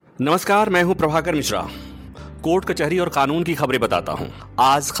नमस्कार, मैं हूं प्रभाकर मिश्रा। कोर्ट कचहरी और कानून की खबरें बताता हूं।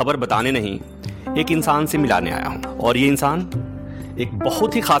 आज खबर बताने नहीं, एक इंसान से मिलाने आया हूं और ये इंसान एक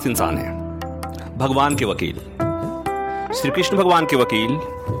बहुत ही खास इंसान है। भगवान के वकील, श्री कृष्ण भगवान के वकील,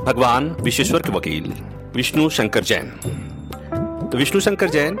 भगवान विश्वेश्वर के वकील, विष्णु शंकर जैन। तो विष्णु शंकर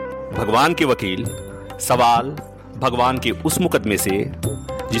जैन भगवान के वकील, सवाल भगवान के उस मुकदमे से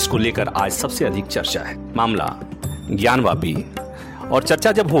जिसको लेकर आज सबसे अधिक चर्चा है, मामला ज्ञानवापी। और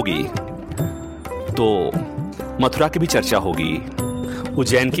चर्चा जब होगी तो मथुरा की भी चर्चा होगी,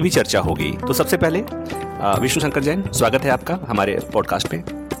 उज्जैन की भी चर्चा होगी। तो सबसे पहले विष्णु शंकर जैन, स्वागत है आपका हमारे पॉडकास्ट पे।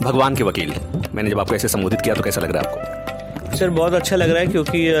 भगवान के वकील, मैंने जब आपको ऐसे संबोधित किया तो कैसा लग रहा है आपको? सर बहुत अच्छा लग रहा है,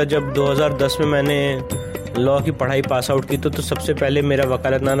 क्योंकि जब 2010 में मैंने लॉ की पढ़ाई पास आउट की तो सबसे पहले मेरा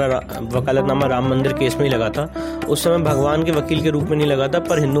वकालतनामा राम मंदिर केस में ही लगा था। उस समय भगवान के वकील के रूप में नहीं लगा था,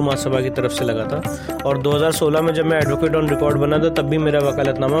 पर हिंदू महासभा की तरफ से लगा था। और 2016 में जब मैं एडवोकेट ऑन रिकॉर्ड बना था तब भी मेरा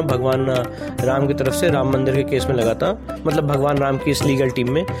वकालतनामा भगवान राम की तरफ से राम मंदिर के केस में लगा था, मतलब भगवान राम की इस लीगल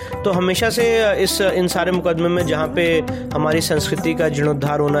टीम में। तो हमेशा से इन सारे मुकदमे में जहाँ पे हमारी संस्कृति का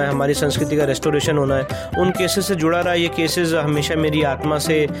जीर्णोद्धार होना है, हमारी संस्कृति का रेस्टोरेशन होना है, उन केसेस से जुड़ा रहा। ये केसेस हमेशा मेरी आत्मा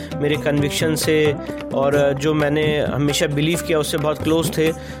से, मेरे कन्विक्शन से और जो मैंने हमेशा बिलीव किया उससे बहुत क्लोज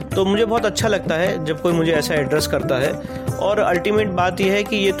थे। तो मुझे बहुत अच्छा लगता है जब कोई मुझे ऐसा एड्रेस करता है। और अल्टीमेट बात यह है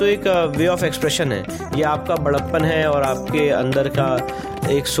कि ये तो एक वे ऑफ एक्सप्रेशन है, ये आपका बड़प्पन है और आपके अंदर का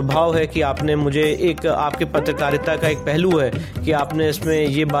एक स्वभाव है कि आपने मुझे एक, आपके पत्रकारिता का एक पहलू है कि आपने इसमें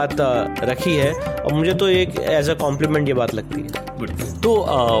ये बात रखी है, और मुझे तो एक एज अ कॉम्प्लीमेंट ये बात लगती है। तो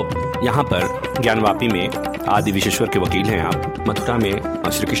यहाँ पर ज्ञानवापी में आदि विश्वेश्वर के वकील हैं आप, मथुरा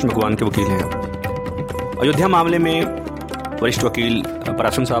में श्री कृष्ण भगवान के वकील हैं, अयोध्या मामले में वरिष्ठ वकील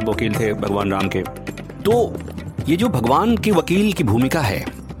पराशर साहब वकील थे भगवान राम के। तो ये जो भगवान के वकील की भूमिका है,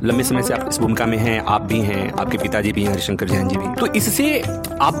 लंबे समय से आप इस भूमिका में हैं, आप भी हैं, आपके पिताजी भी हैं हरिशंकर जैन जी भी। तो इससे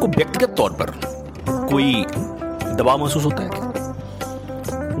आपको व्यक्तिगत तौर पर कोई दबाव महसूस होता है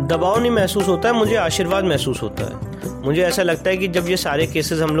क्या? दबाव नहीं महसूस होता है, मुझे आशीर्वाद महसूस होता है। मुझे ऐसा लगता है कि जब ये सारे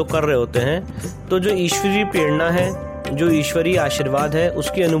केसेस हम लोग कर रहे होते हैं तो जो ईश्वरीय प्रेरणा है, जो ईश्वरीय आशीर्वाद है,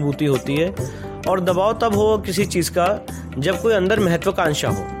 उसकी अनुभूति होती है। और दबाव तब हो किसी चीज़ का जब कोई अंदर महत्वाकांक्षा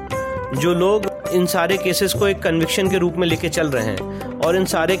हो। जो लोग इन सारे केसेस को एक कन्विक्शन के रूप में लेके चल रहे हैं और इन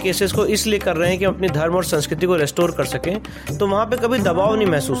सारे केसेस को इसलिए कर रहे हैं कि अपने धर्म और संस्कृति को रेस्टोर कर सकें, तो वहाँ पे कभी दबाव नहीं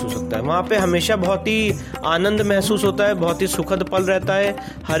महसूस हो सकता है। वहाँ पे हमेशा बहुत ही आनंद महसूस होता है, बहुत ही सुखद पल रहता है।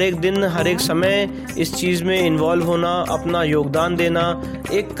 हर एक दिन, हर एक समय इस चीज़ में इन्वॉल्व होना, अपना योगदान देना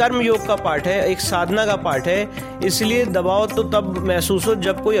एक कर्म योग का पार्ट है, एक साधना का पार्ट है। इसलिए दबाव तो तब महसूस हो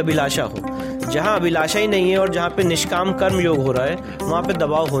जब कोई अभिलाषा हो। जहाँ अभिलाषा ही नहीं है और जहाँ पे निष्काम कर्म योग हो रहा है, वहाँ पे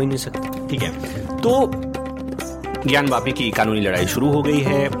दबाव हो ही नहीं सकता। ठीक है, तो ज्ञानवापी की कानूनी लड़ाई शुरू हो गई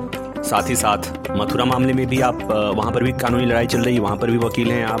है, साथ ही साथ मथुरा मामले में भी आप, वहाँ पर भी कानूनी लड़ाई चल रही है, वहाँ पर भी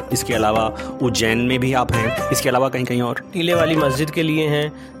वकील हैं आप। इसके अलावा उज्जैन में भी आप हैं, इसके अलावा कहीं कहीं और टीले वाली मस्जिद के लिए हैं,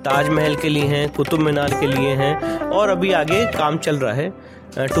 ताजमहल के लिए हैं, कुतुब मीनार के लिए हैं, और अभी आगे काम चल रहा है,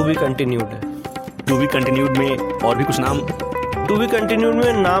 टू बी कंटिन्यूड है। टू बी कंटिन्यूड में और भी कुछ नाम? टू बी कंटिन्यूड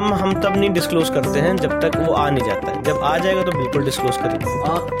में नाम हम तब नहीं डिस्क्लोज करते हैं जब तक वो आ नहीं जाता है। जब आ जाएगा तो बिल्कुल डिस्क्लोज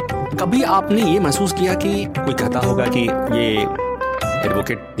करेंगे। कभी आपने ये महसूस किया कि कोई कहता होगा कि ये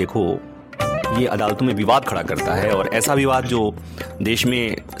एडवोकेट देखो, ये अदालतों में विवाद खड़ा करता है, और ऐसा विवाद जो देश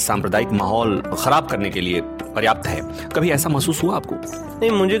में सांप्रदायिक माहौल खराब करने के लिए पर्याप्त है? कभी ऐसा महसूस हुआ आपको?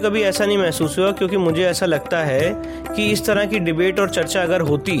 नहीं, मुझे कभी ऐसा नहीं महसूस हुआ, क्योंकि मुझे ऐसा लगता है कि इस तरह की डिबेट और चर्चा अगर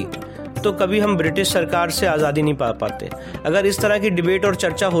होती तो कभी हम ब्रिटिश सरकार से आज़ादी नहीं पा पाते। अगर इस तरह की डिबेट और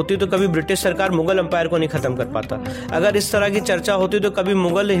चर्चा होती तो कभी ब्रिटिश सरकार मुगल एम्पायर को नहीं ख़त्म कर पाता। अगर इस तरह की चर्चा होती तो कभी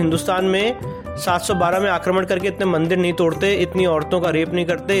मुगल हिंदुस्तान में 712 में आक्रमण करके इतने मंदिर नहीं तोड़ते, इतनी औरतों का रेप नहीं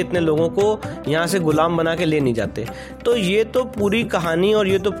करते, इतने लोगों को यहाँ से गुलाम बना के ले नहीं जाते। तो ये तो पूरी कहानी और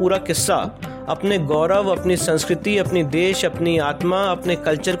ये तो पूरा किस्सा अपने गौरव, अपनी संस्कृति, अपनी देश, अपनी आत्मा, अपने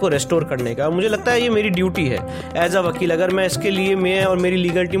कल्चर को रेस्टोर करने का। मुझे लगता है ये मेरी ड्यूटी है एज अ वकील। अगर मैं इसके लिए, मैं और मेरी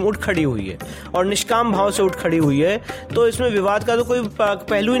लीगल टीम उठ खड़ी हुई है और निष्काम भाव से उठ खड़ी हुई है, तो इसमें विवाद का तो कोई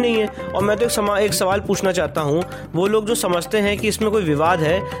पहलू ही नहीं है। और मैं तो एक सवाल पूछना चाहता हूँ, वो लोग जो समझते हैं कि इसमें कोई विवाद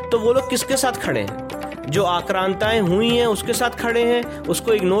है, तो वो लोग किसके साथ खड़े हैं? जो आक्रांताएं हुई हैं उसके साथ खड़े हैं,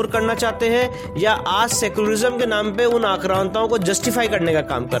 उसको इग्नोर करना चाहते हैं, या आज सेकुलरिज्म के नाम पे उन आक्रांताओं को जस्टिफाई करने का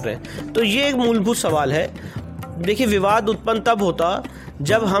काम कर रहे हैं? तो ये एक मूलभूत सवाल है। देखिए, विवाद उत्पन्न तब होता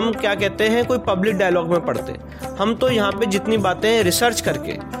जब हम क्या कहते हैं, कोई पब्लिक डायलॉग में पढ़ते। हम तो यहाँ पे जितनी बातें रिसर्च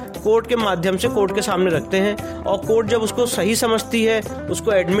करके कोर्ट के माध्यम से कोर्ट के सामने रखते हैं, और कोर्ट जब उसको सही समझती है,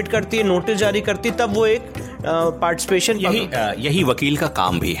 उसको एडमिट करती है, नोटिस जारी करती है, तब वो एक पार्टिसिपेशन। यही वकील का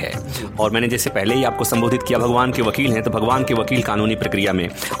काम भी है। और मैंने जैसे पहले ही आपको संबोधित किया, भगवान के वकील हैं, तो भगवान के वकील कानूनी प्रक्रिया में।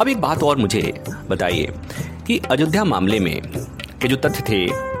 अब एक बात और मुझे बताइए कि अयोध्या मामले में के जो तथ्य थे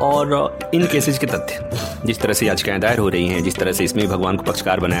और इन केसेस के तथ्य, जिस तरह से याचिकाएं दायर हो रही हैं, जिस तरह से इसमें भगवान को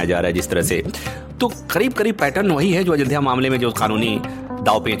पक्षकार बनाया जा रहा है, जिस तरह से, तो करीब करीब पैटर्न वही है जो अयोध्या मामले में जो कानूनी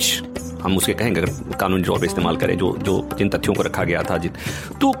दावपेच हम उसके कहेंगे, अगर कानूनी तौर पर इस्तेमाल करें, जो जिन तथ्यों को रखा गया था,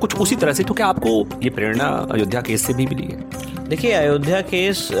 तो कुछ उसी तरह से। तो क्या आपको ये प्रेरणा अयोध्या केस से भी मिली है? देखिए, अयोध्या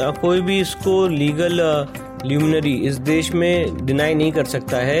केस कोई भी इसको लीगल ल्यूमिनरी इस देश में डिनाई नहीं कर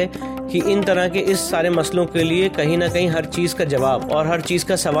सकता है कि इन तरह के इस सारे मसलों के लिए कहीं ना कहीं हर चीज़ का जवाब और हर चीज़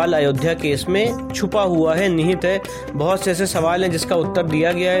का सवाल अयोध्या केस में छुपा हुआ है, निहित है। बहुत से ऐसे सवाल हैं जिसका उत्तर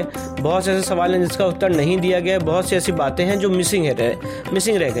दिया गया है, बहुत से ऐसे सवाल हैं जिसका उत्तर नहीं दिया गया है, बहुत सी ऐसी बातें हैं जो मिसिंग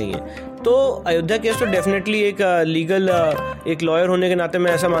रह गई हैं। तो अयोध्या केस तो डेफिनेटली एक लीगल एक लॉयर होने के नाते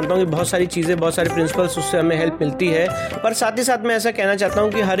मैं ऐसा मानता हूँ कि बहुत सारी चीज़ें, बहुत सारे प्रिंसिपल्स, उससे हमें हेल्प मिलती है। पर साथ ही साथ मैं ऐसा कहना चाहता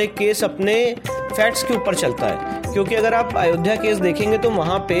हूँ कि हर एक केस अपने फैक्ट्स के ऊपर चलता है, क्योंकि अगर आप अयोध्या केस देखेंगे तो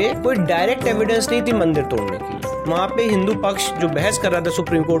वहाँ पे कोई डायरेक्ट एविडेंस नहीं थी मंदिर तोड़ने की। वहाँ पे हिंदू पक्ष जो बहस कर रहा था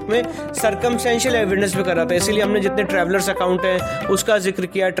सुप्रीम कोर्ट में, सर्कमस्टेंशियल एविडेंस पे कर रहा था। इसीलिए हमने जितने ट्रैवलर्स अकाउंट हैं उसका जिक्र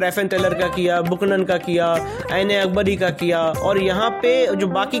किया, ट्रैफन टेलर का किया, बुकनन का किया, आईने अकबरी का किया, और यहाँ पे जो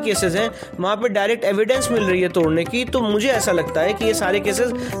बाकी केसेस हैं वहाँ पे डायरेक्ट एविडेंस मिल रही है तोड़ने की। तो मुझे ऐसा लगता है कि ये सारे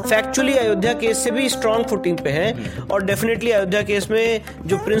केसेस फैक्चुअली अयोध्या केस से भी स्ट्रॉन्ग फुटिंग पे हैं, और डेफिनेटली अयोध्या केस में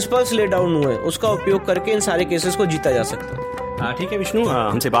जो प्रिंसिपल्स ले डाउन हुए उसका उपयोग करके इन सारे केसेस को जीता जा सकता है। ठीक है विष्णु,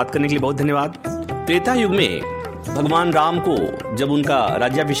 हमसे बात करने के लिए बहुत धन्यवाद। त्रेता युग में भगवान राम को जब उनका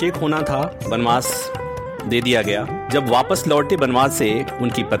राज्याभिषेक होना था, वनवास दे दिया गया। जब वापस लौटे वनवास से,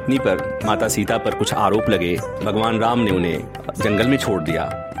 उनकी पत्नी पर, माता सीता पर कुछ आरोप लगे। भगवान राम ने उन्हें जंगल में छोड़ दिया।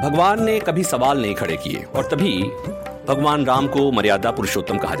 भगवान ने कभी सवाल नहीं खड़े किए, और तभी भगवान राम को मर्यादा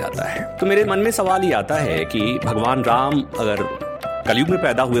पुरुषोत्तम कहा जाता है। तो मेरे मन में सवाल ये आता है कि भगवान राम अगर कलयुग में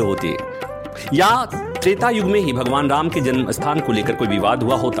पैदा हुए होते, या त्रेता युग में ही भगवान राम के जन्म स्थान को लेकर कोई विवाद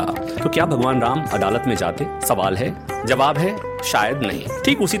हुआ होता, तो क्या भगवान राम अदालत में जाते? सवाल है, जवाब है शायद नहीं।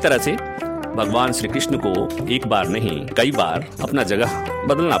 ठीक उसी तरह से भगवान श्री कृष्ण को एक बार नहीं कई बार अपना जगह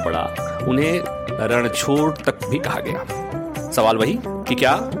बदलना पड़ा, उन्हें रणछोड़ तक भी कहा गया। सवाल वही कि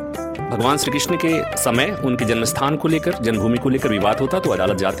क्या भगवान श्री कृष्ण के समय उनके जन्म स्थान को लेकर, जन्मभूमि को लेकर विवाद होता तो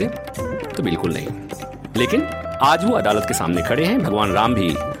अदालत जाते? तो बिल्कुल नहीं। लेकिन आज वो अदालत के सामने खड़े हैं। भगवान राम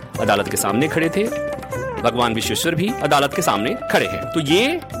भी अदालत के सामने खड़े थे, भगवान विश्वेश्वर भी अदालत के सामने खड़े हैं। तो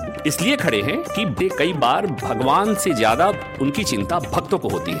ये इसलिए खड़े हैं कि कई बार भगवान से ज्यादा उनकी चिंता भक्तों को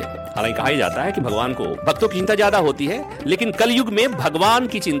होती है। हालांकि कहा जाता है कि भगवान को भक्तों की चिंता ज्यादा होती है, लेकिन कलयुग में भगवान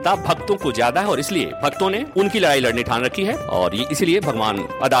की चिंता भक्तों को ज्यादा है, और इसलिए भक्तों ने उनकी लड़ाई लड़ने ठान रखी है, और ये इसीलिए भगवान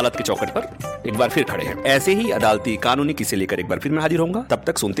अदालत के चौखट पर एक बार फिर खड़े हैं। ऐसे ही अदालती कानूनी किसे लेकर एक बार फिर मैं हाजिर होऊंगा। तब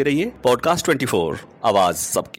तक सुनते रहिए पॉडकास्ट 24, आवाज सबकी।